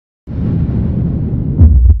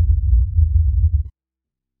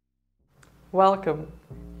Welcome,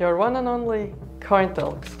 your one and only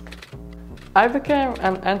CoinTalks. I became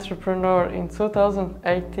an entrepreneur in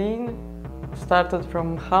 2018, started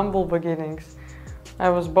from humble beginnings. I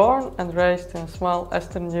was born and raised in a small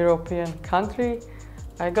Eastern European country.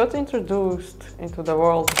 I got introduced into the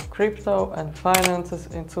world of crypto and finances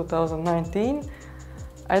in 2019.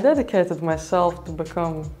 I dedicated myself to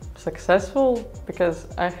become successful because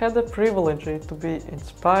I had the privilege to be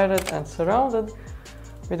inspired and surrounded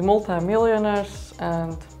with multimillionaires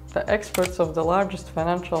and the experts of the largest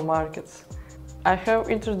financial markets. I have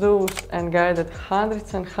introduced and guided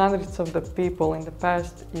hundreds and hundreds of the people in the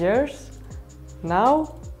past years.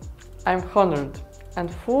 Now, I'm honored and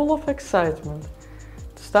full of excitement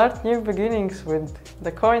to start new beginnings with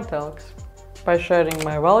the CoinTalks by sharing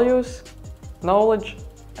my values, knowledge,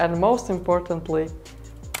 and most importantly,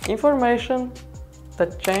 information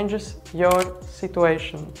that changes your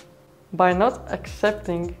situation. By not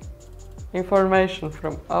accepting information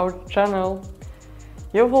from our channel,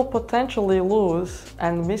 you will potentially lose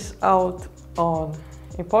and miss out on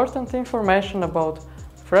important information about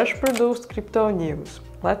fresh produced crypto news,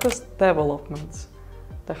 latest developments,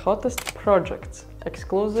 the hottest projects,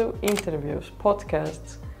 exclusive interviews,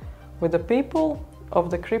 podcasts with the people of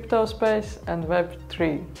the crypto space and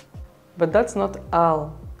Web3. But that's not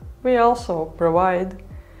all. We also provide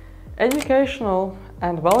educational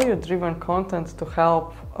and value-driven content to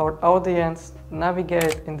help our audience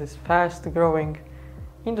navigate in this fast-growing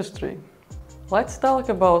industry. Let's talk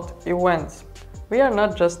about events. We are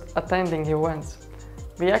not just attending events.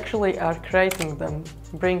 We actually are creating them,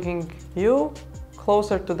 bringing you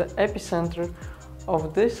closer to the epicenter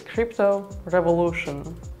of this crypto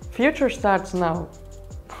revolution. Future starts now.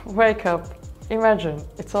 Wake up. Imagine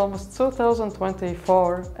it's almost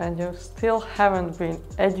 2024 and you still haven't been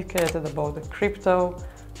educated about the crypto,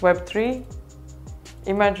 Web3.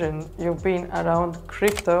 Imagine you've been around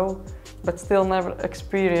crypto but still never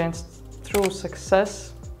experienced true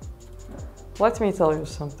success. Let me tell you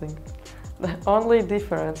something. The only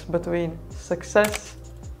difference between success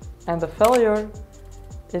and a failure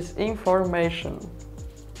is information.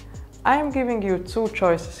 I am giving you two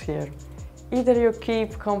choices here. Either you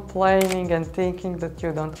keep complaining and thinking that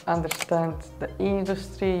you don't understand the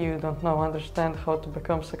industry, you don't understand how to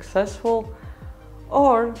become successful,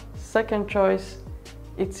 or second choice,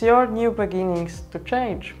 it's your new beginnings to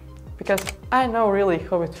change. Because I know really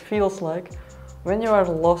how it feels like when you are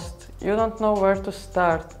lost, you don't know where to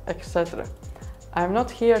start, etc. I'm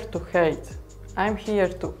not here to hate, I'm here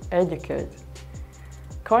to educate.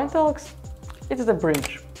 CoinTalks, it's the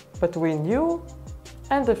bridge between you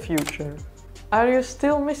and the future. Are you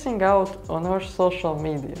still missing out on our social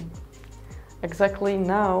media? Exactly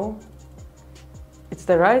now, it's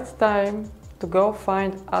the right time to go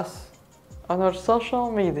find us on our social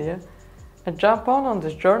media and jump on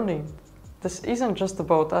this journey. This isn't just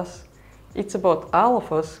about us, it's about all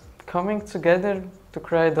of us coming together to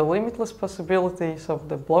create the limitless possibilities of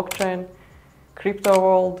the blockchain, crypto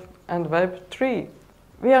world, and Web3.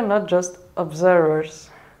 We are not just observers,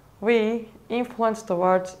 we influence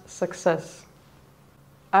towards success.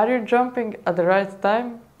 Are you jumping at the right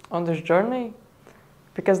time on this journey?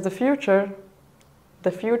 Because the future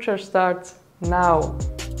starts now.